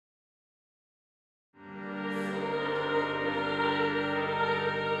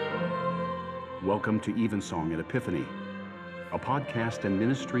Welcome to Evensong at Epiphany, a podcast and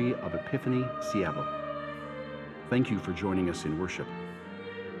ministry of Epiphany, Seattle. Thank you for joining us in worship.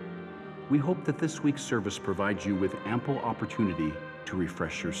 We hope that this week's service provides you with ample opportunity to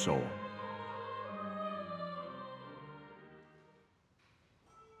refresh your soul.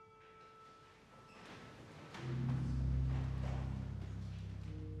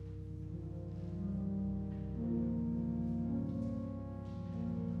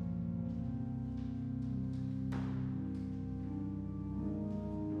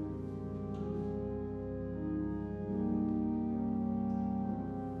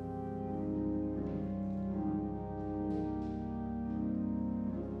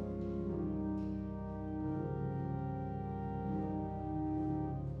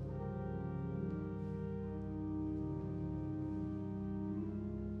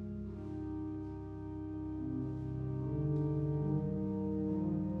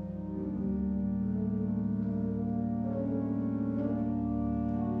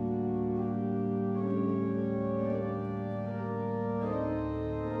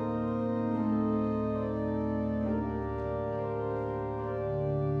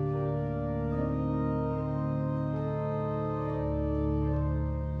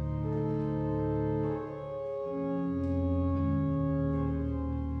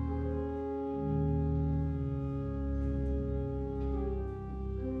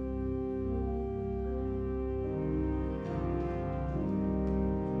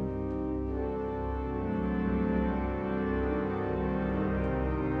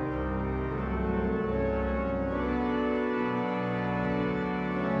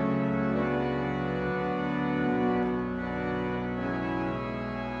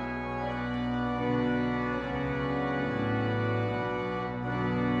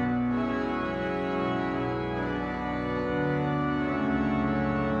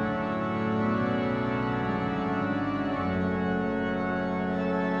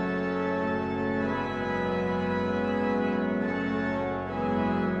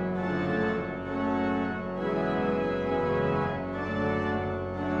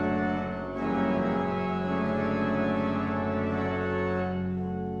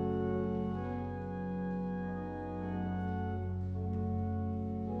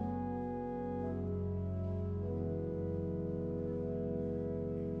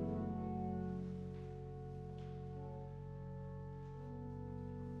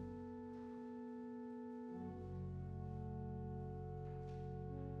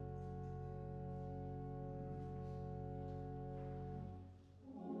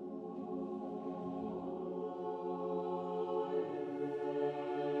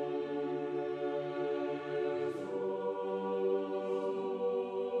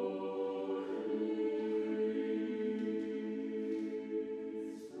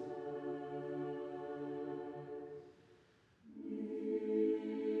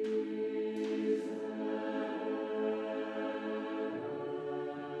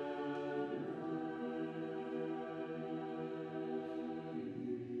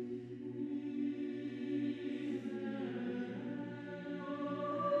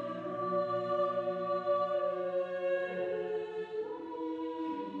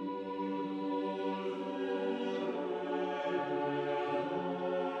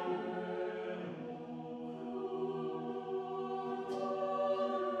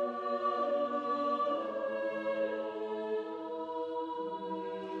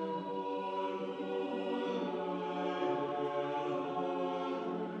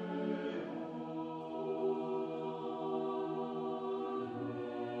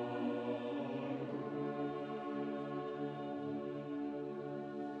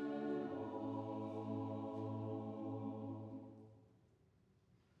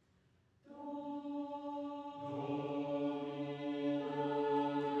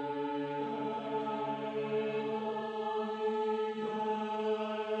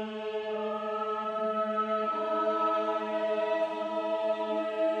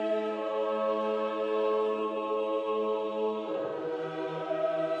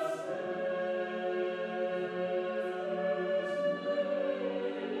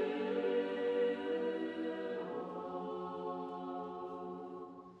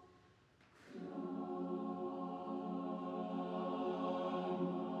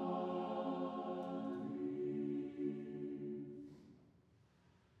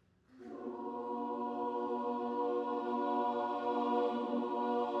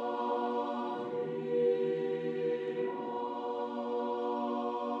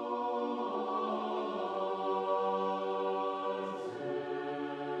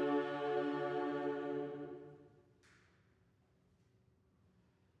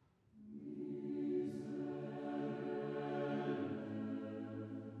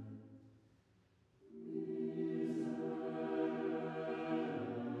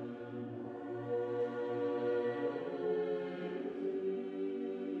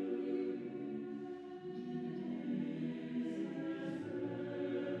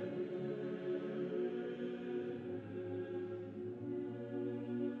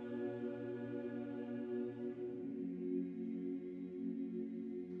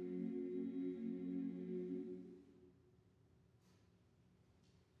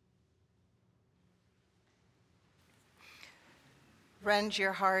 rend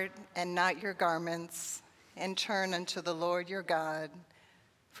your heart and not your garments, and turn unto the Lord your God,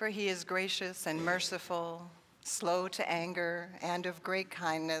 for he is gracious and merciful, slow to anger, and of great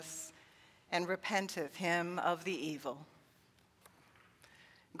kindness, and repenteth him of the evil.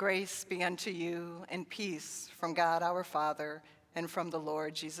 Grace be unto you, and peace from God our Father, and from the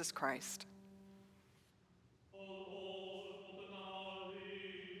Lord Jesus Christ.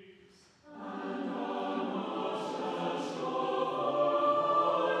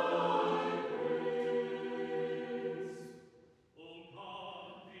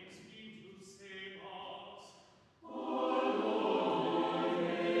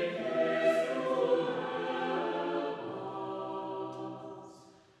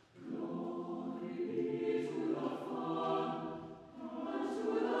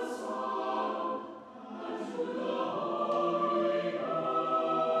 To the Son,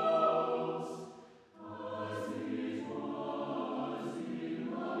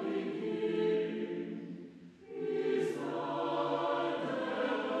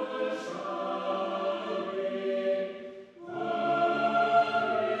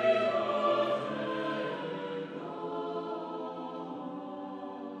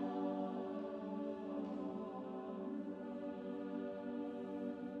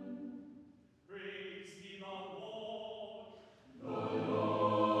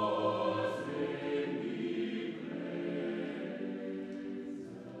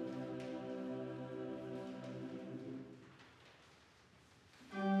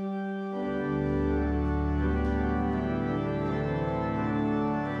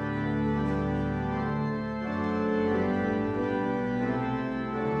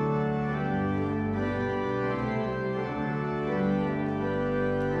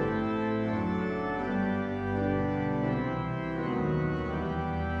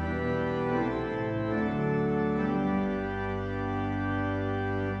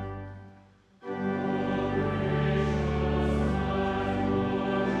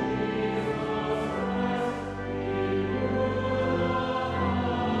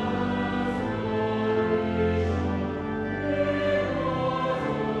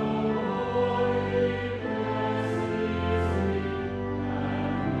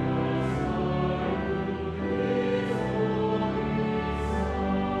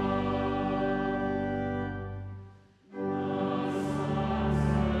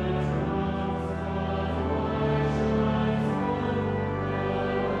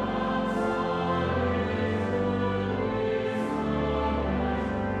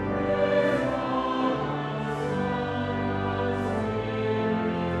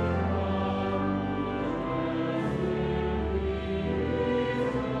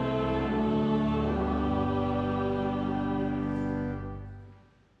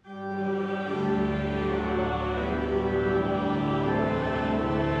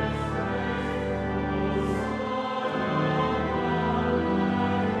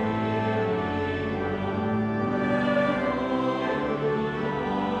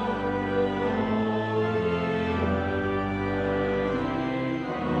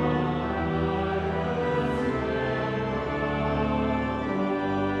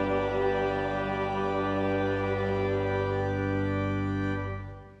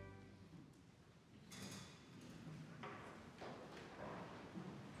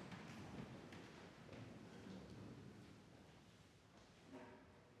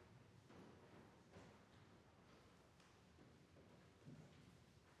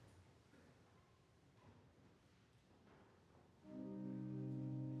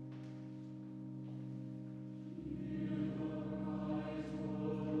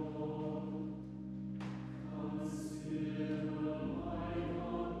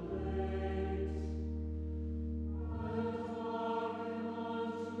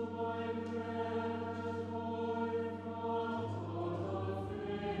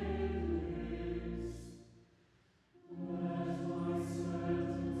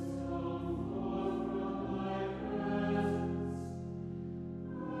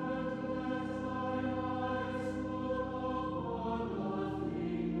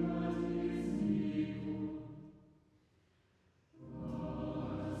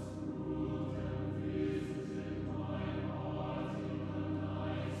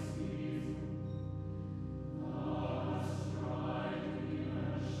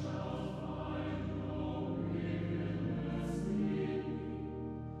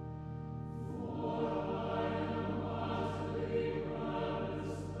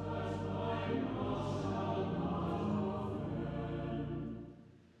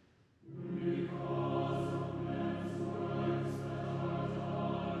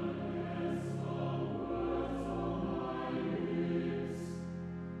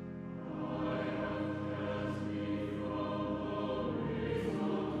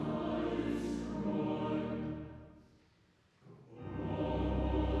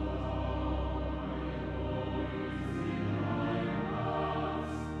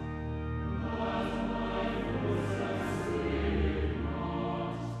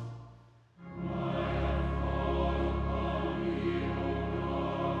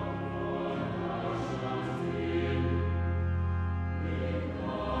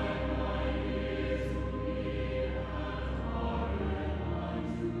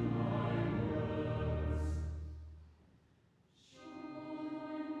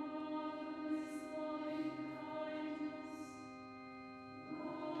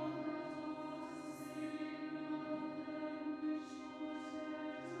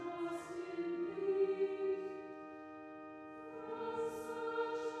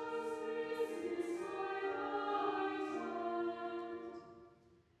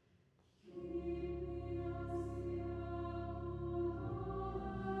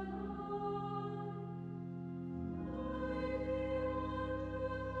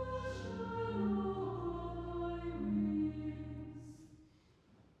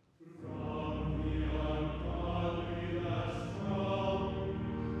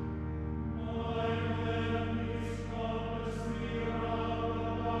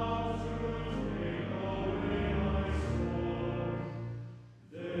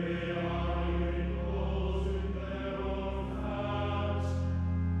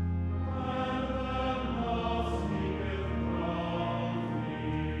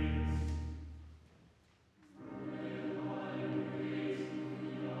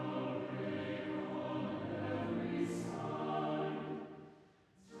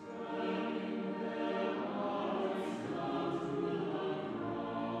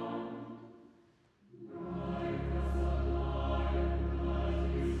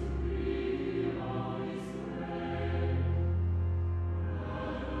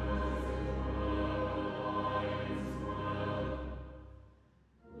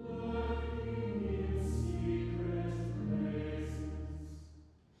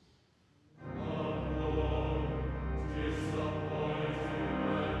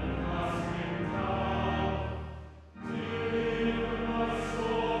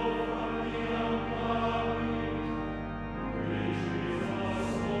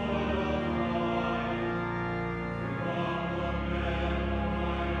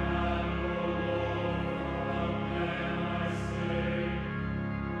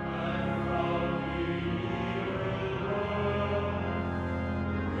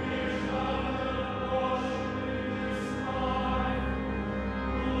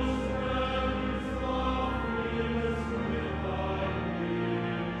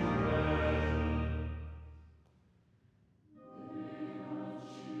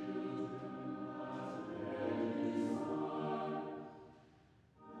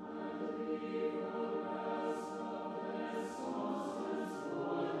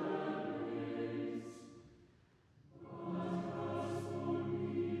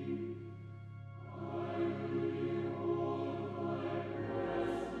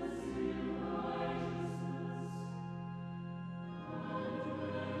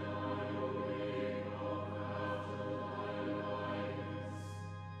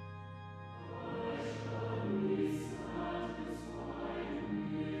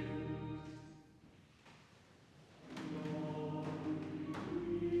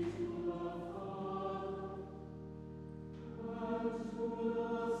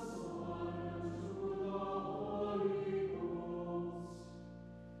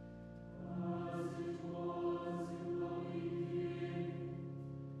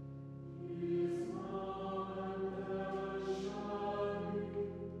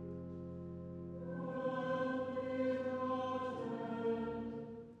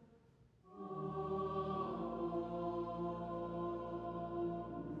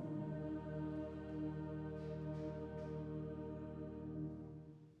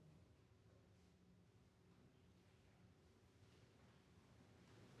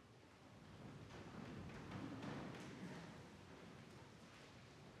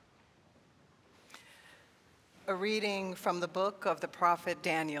 A reading from the book of the prophet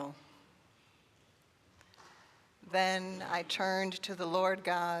Daniel. Then I turned to the Lord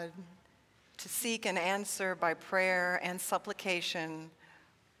God to seek an answer by prayer and supplication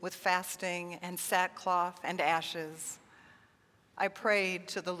with fasting and sackcloth and ashes. I prayed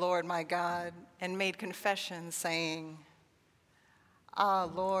to the Lord my God and made confession, saying, Ah,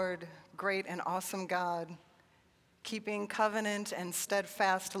 Lord, great and awesome God, keeping covenant and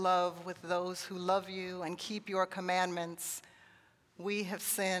steadfast love with those who love you and keep your commandments, we have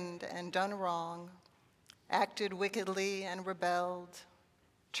sinned and done wrong, acted wickedly and rebelled,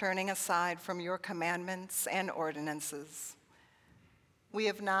 turning aside from your commandments and ordinances. We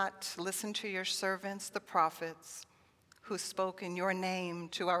have not listened to your servants, the prophets, who spoke in your name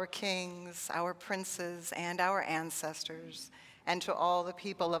to our kings, our princes, and our ancestors, and to all the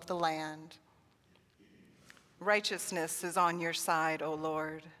people of the land. Righteousness is on your side, O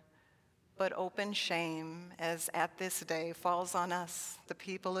Lord, but open shame, as at this day, falls on us, the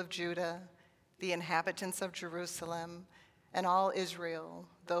people of Judah, the inhabitants of Jerusalem, and all Israel,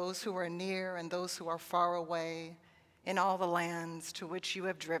 those who are near and those who are far away, in all the lands to which you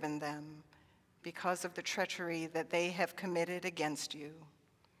have driven them, because of the treachery that they have committed against you.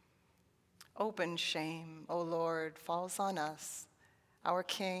 Open shame, O Lord, falls on us, our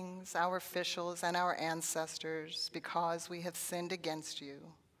kings, our officials, and our ancestors, because we have sinned against you.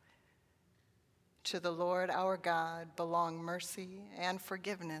 To the Lord our God belong mercy and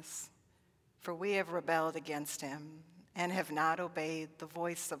forgiveness, for we have rebelled against him and have not obeyed the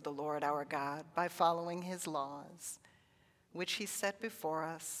voice of the Lord our God by following his laws, which he set before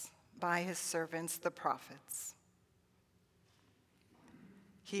us by his servants the prophets.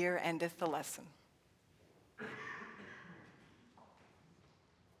 Here endeth the lesson.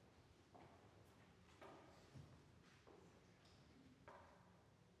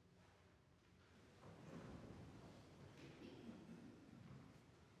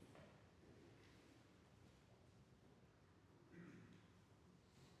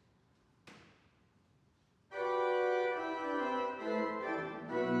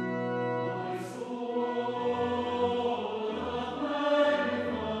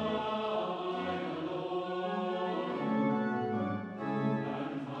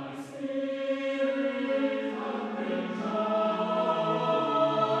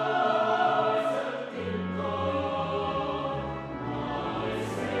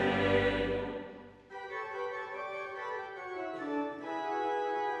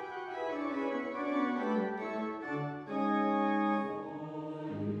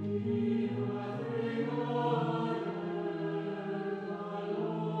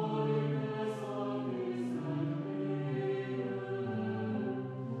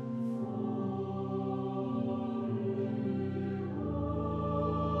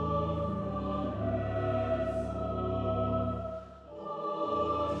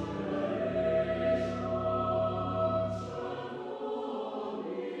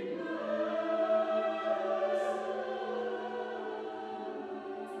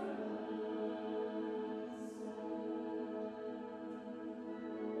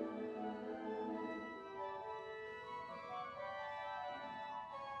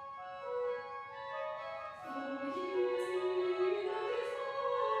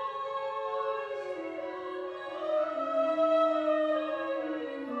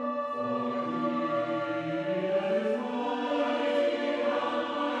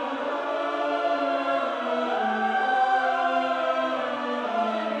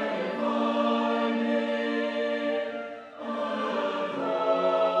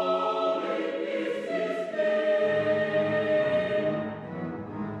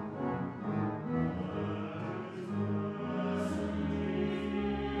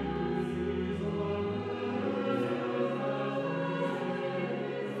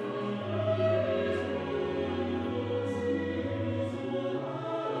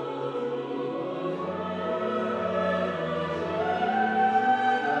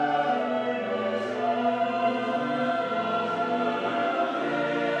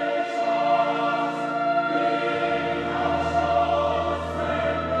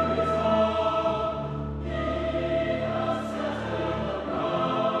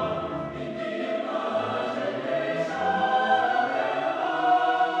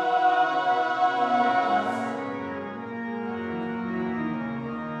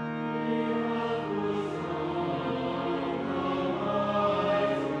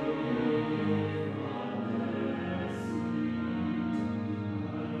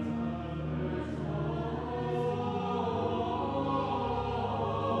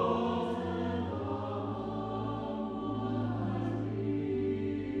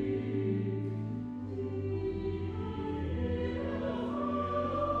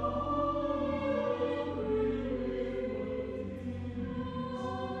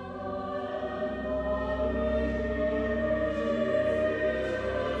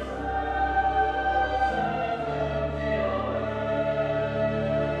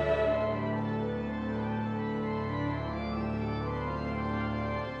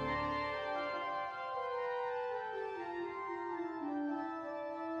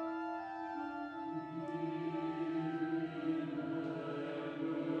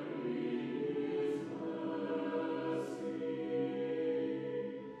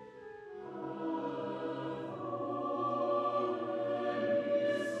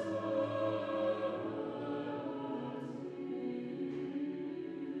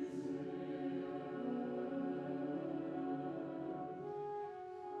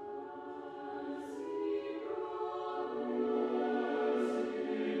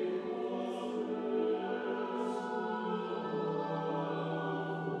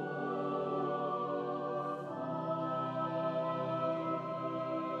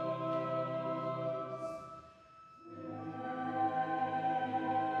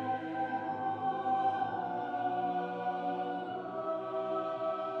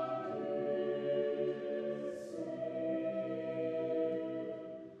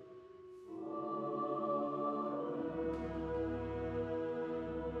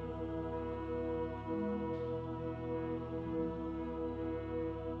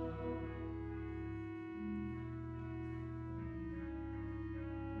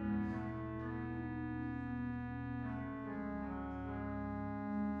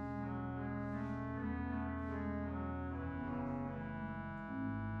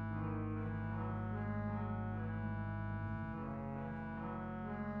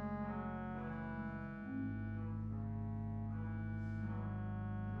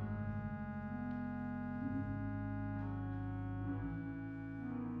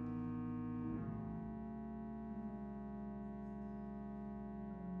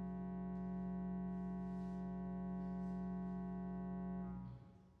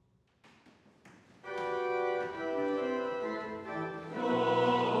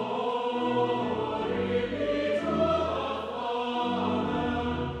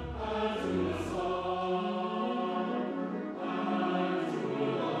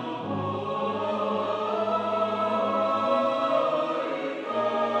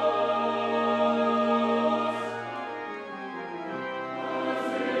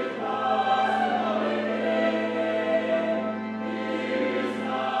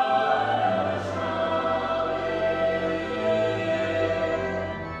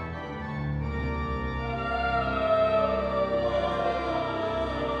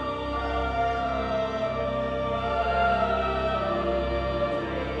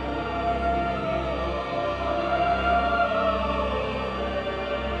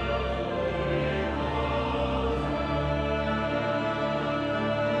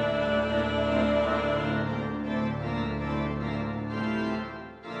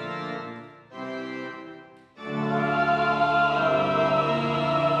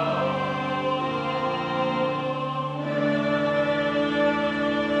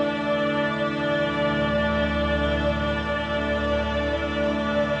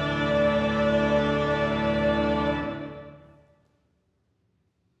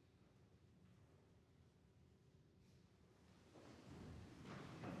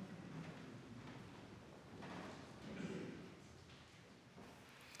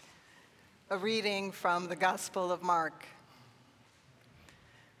 A reading from the Gospel of Mark.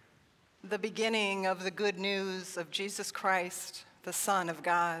 The beginning of the good news of Jesus Christ, the Son of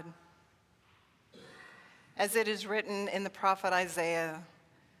God. As it is written in the prophet Isaiah,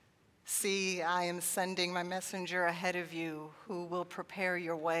 "See, I am sending my messenger ahead of you who will prepare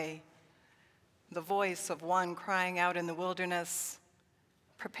your way." The voice of one crying out in the wilderness,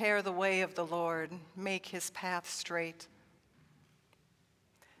 "Prepare the way of the Lord, make his path straight."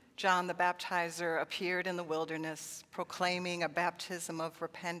 John the Baptizer appeared in the wilderness, proclaiming a baptism of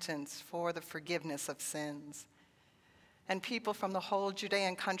repentance for the forgiveness of sins. And people from the whole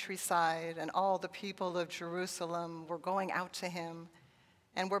Judean countryside and all the people of Jerusalem were going out to him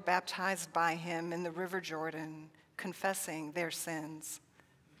and were baptized by him in the river Jordan, confessing their sins.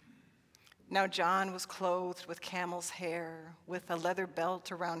 Now John was clothed with camel's hair, with a leather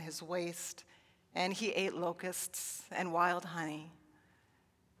belt around his waist, and he ate locusts and wild honey.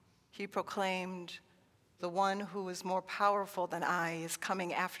 He proclaimed, "The one who is more powerful than I is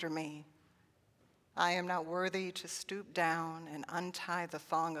coming after me. I am not worthy to stoop down and untie the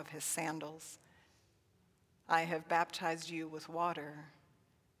thong of his sandals. I have baptized you with water,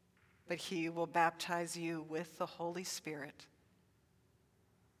 but he will baptize you with the Holy Spirit."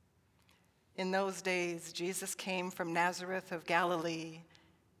 In those days, Jesus came from Nazareth of Galilee,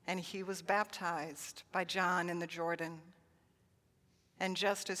 and he was baptized by John in the Jordan. And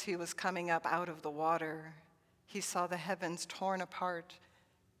just as he was coming up out of the water, he saw the heavens torn apart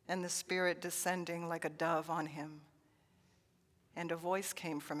and the Spirit descending like a dove on him. And a voice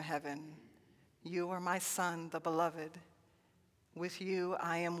came from heaven, "You are my Son, the Beloved. With you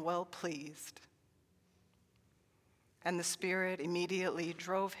I am well pleased." And the Spirit immediately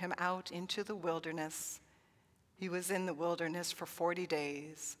drove him out into the wilderness. He was in the wilderness for 40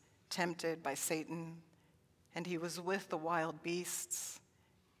 days, tempted by Satan, and he was with the wild beasts,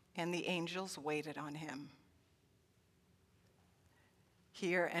 and the angels waited on him.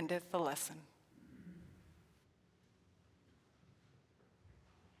 Here endeth the lesson.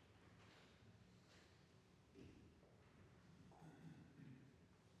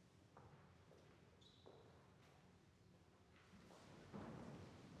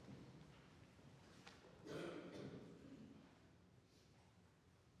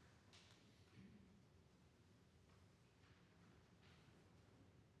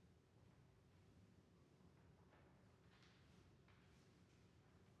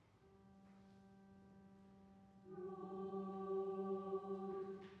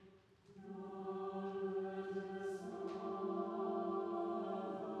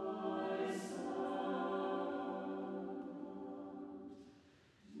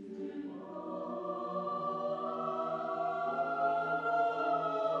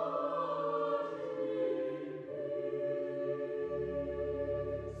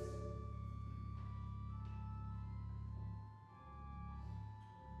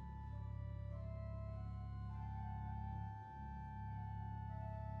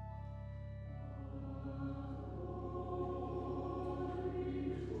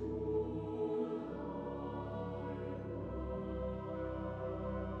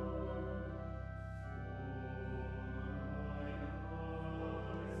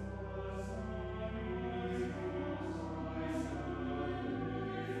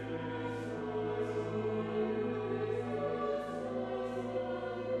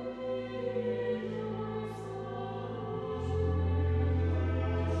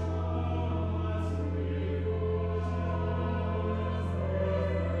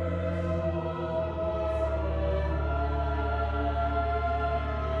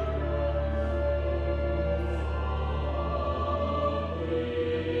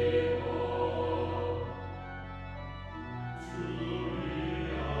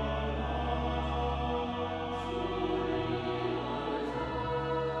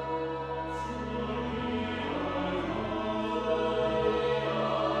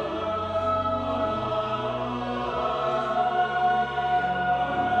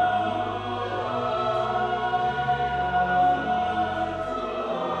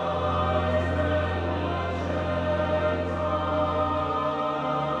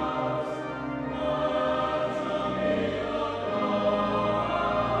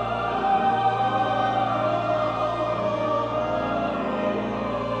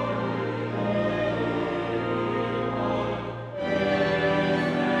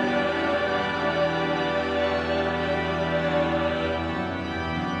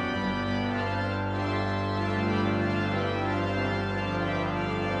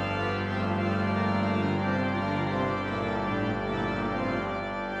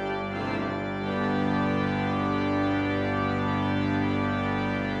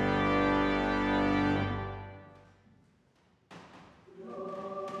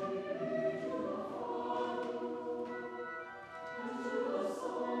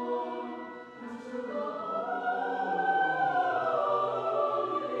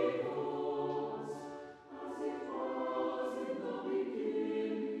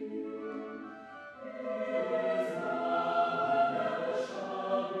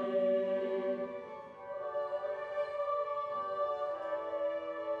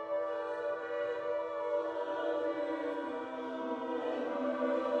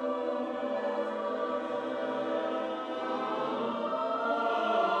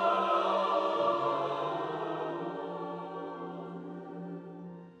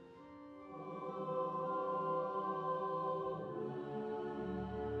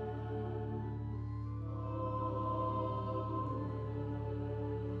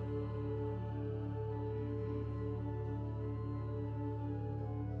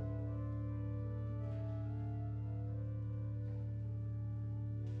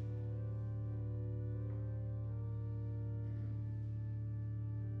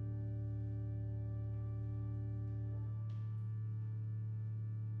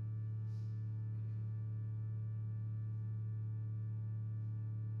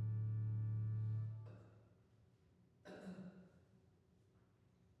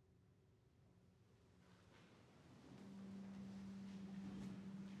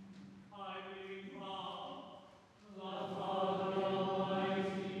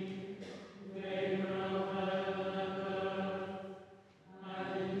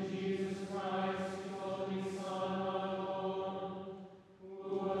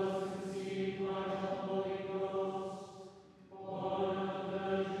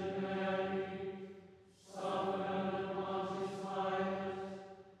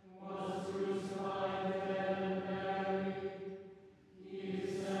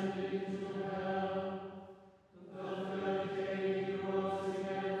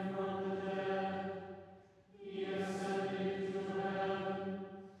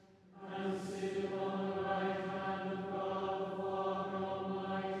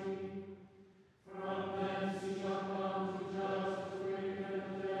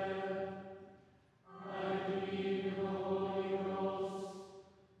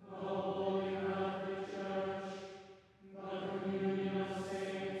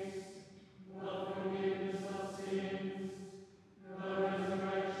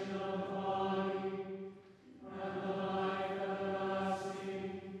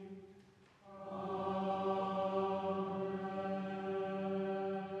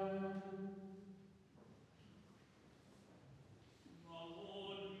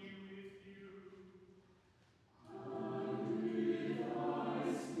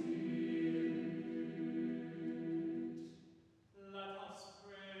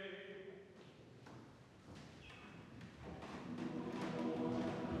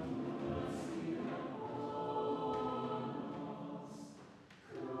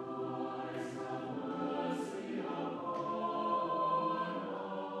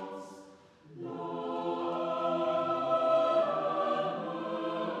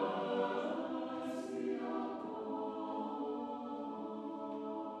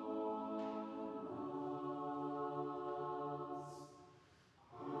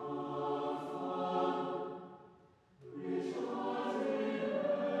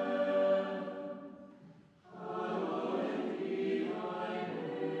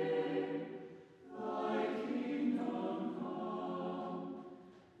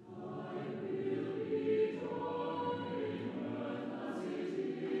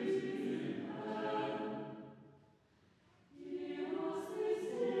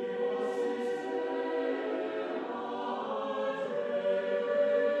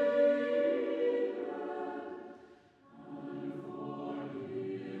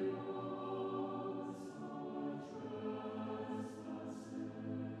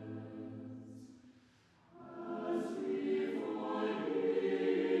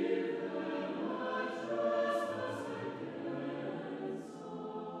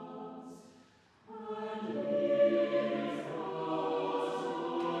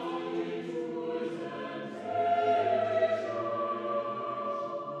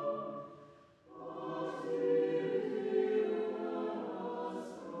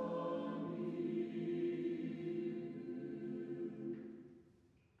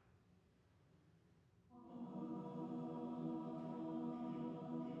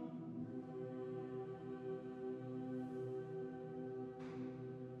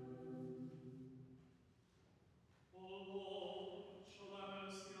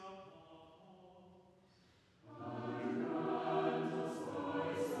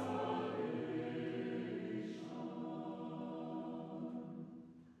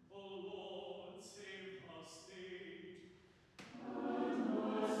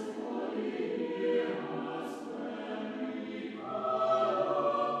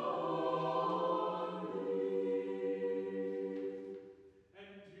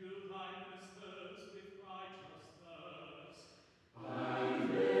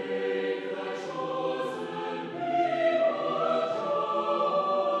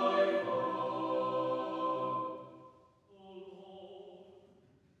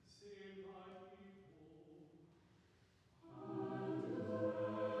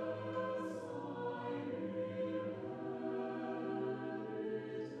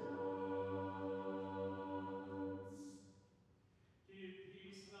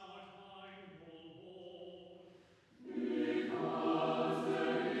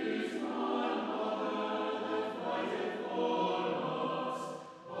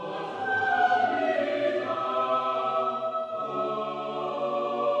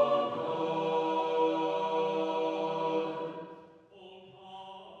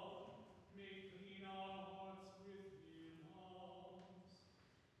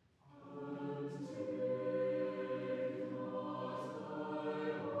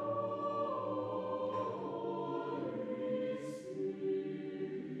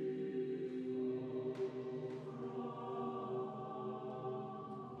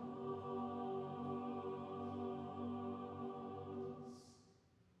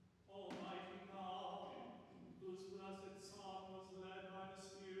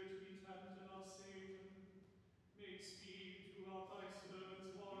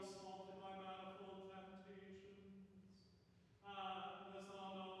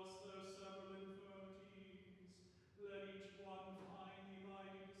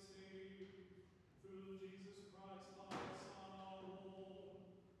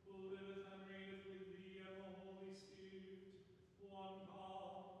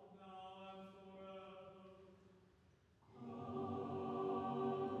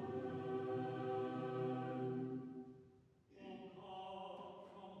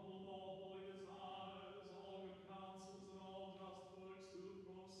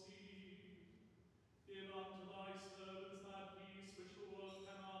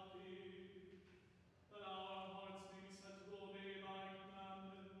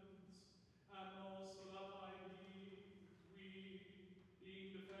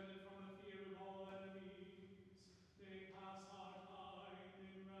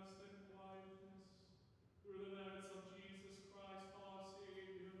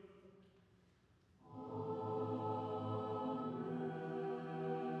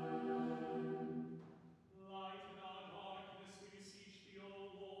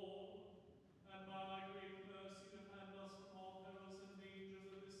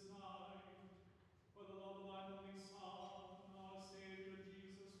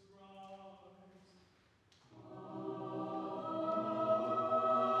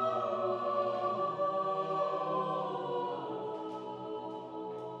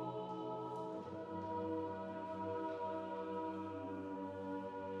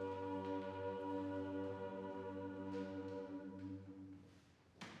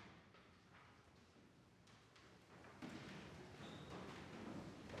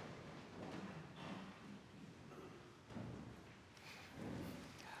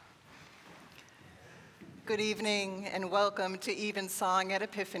 Good evening and welcome to Evensong at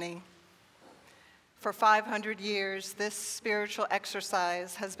Epiphany. For 500 years, this spiritual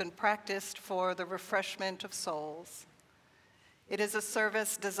exercise has been practiced for the refreshment of souls. It is a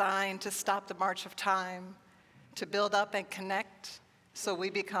service designed to stop the march of time, to build up and connect so we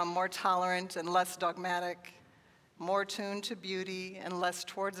become more tolerant and less dogmatic, more tuned to beauty and less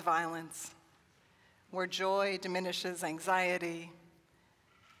towards violence, where joy diminishes anxiety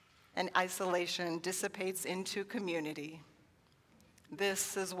and isolation dissipates into community.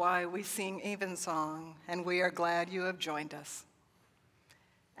 This is why we sing Evensong, and we are glad you have joined us.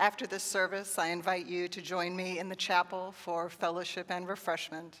 After this service, I invite you to join me in the chapel for fellowship and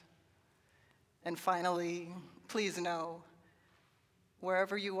refreshment. And finally, please know,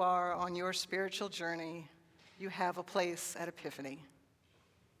 wherever you are on your spiritual journey, you have a place at Epiphany.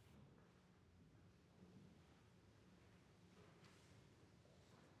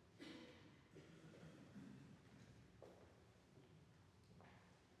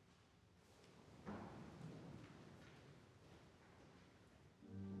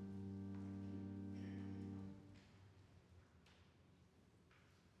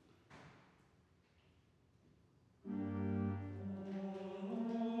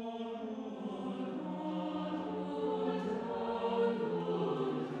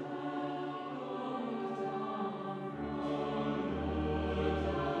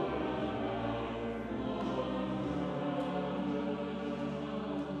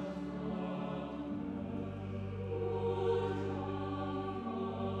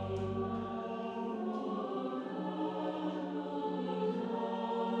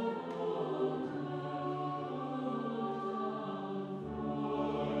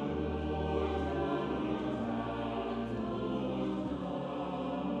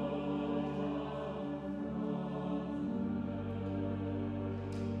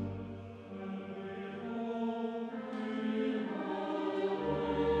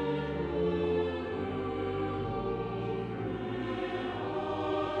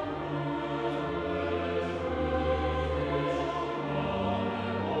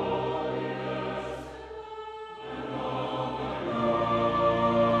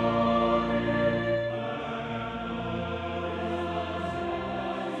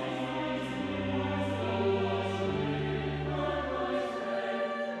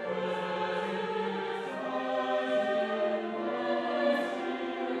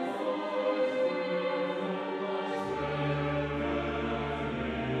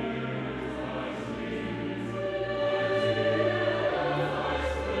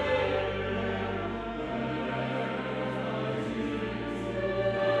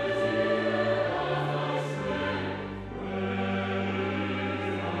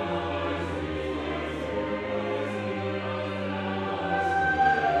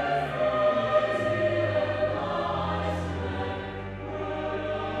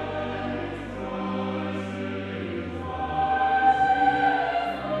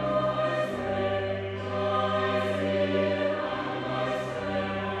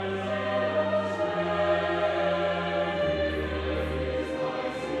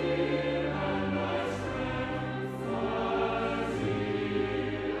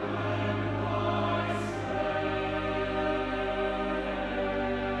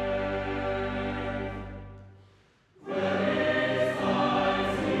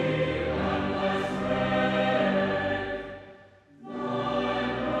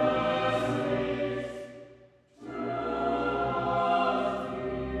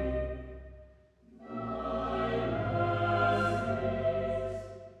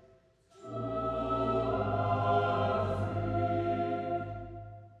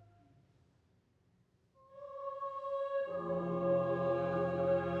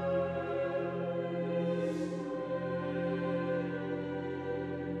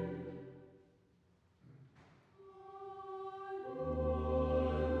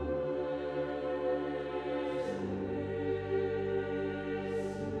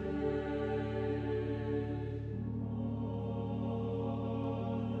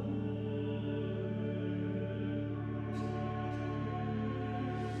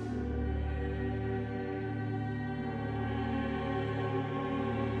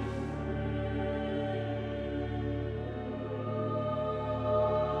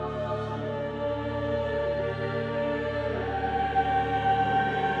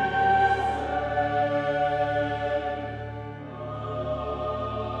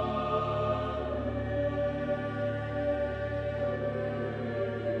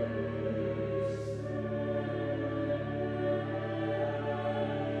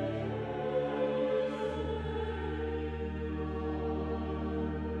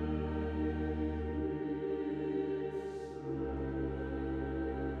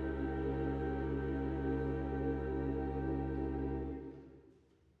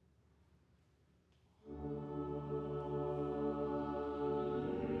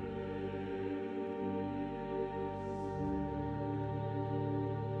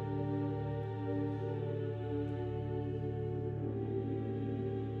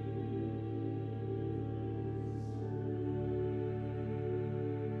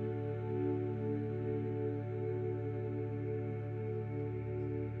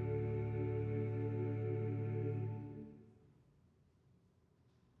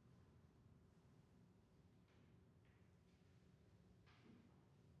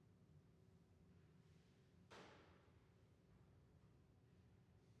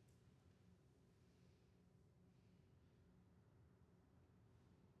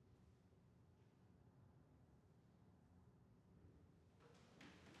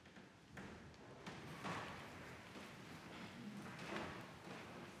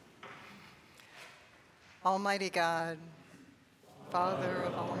 Almighty God, Father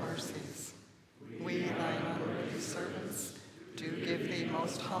of all mercies, we, thine unworthy servants, do give thee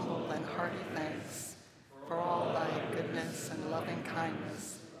most humble and hearty thanks for all thy goodness and loving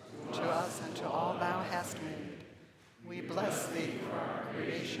kindness to us and to all thou hast made. We bless thee for our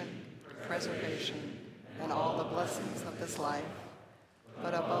creation, preservation, and all the blessings of this life,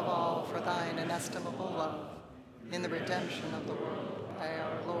 but above all for thine inestimable love in the redemption of the world by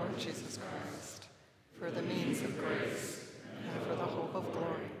our Lord Jesus Christ, for the means of grace and for the hope of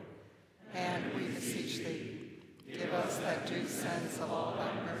glory. And we beseech thee, give us that due sense of all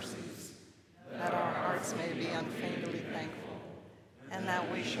thy mercies, that our hearts may be unfeignedly thankful, and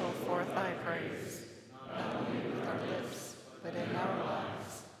that we show forth thy praise, not only with our lips, but in our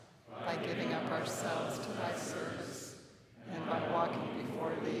lives, by giving up ourselves to thy service, and by walking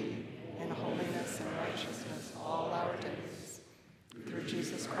before thee in holiness and righteousness all our days. Through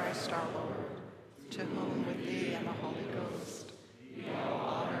Jesus Christ our Lord, to whom with thee and the Holy Ghost be all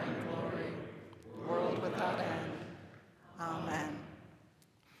honor and glory, world without end. Amen.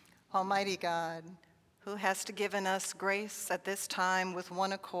 Almighty God, who hast given us grace at this time with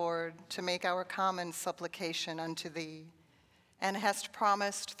one accord to make our common supplication unto thee, and hast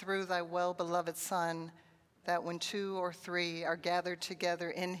promised through thy well-beloved Son that when 2 or 3 are gathered together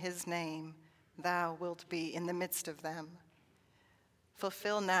in his name, thou wilt be in the midst of them.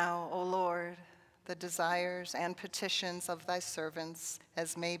 Fulfill now, O Lord, the desires and petitions of thy servants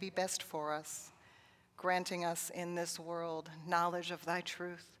as may be best for us, granting us in this world knowledge of thy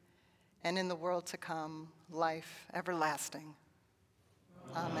truth, and in the world to come, life everlasting.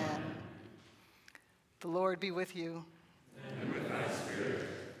 Amen. The Lord be with you. And with thy spirit.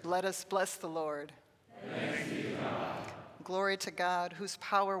 Let us bless the Lord. Thanks be to God. Glory to God, whose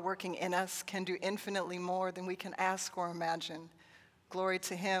power working in us can do infinitely more than we can ask or imagine. Glory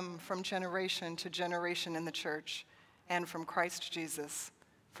to him from generation to generation in the church, and from Christ Jesus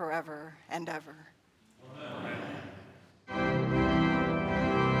forever and ever.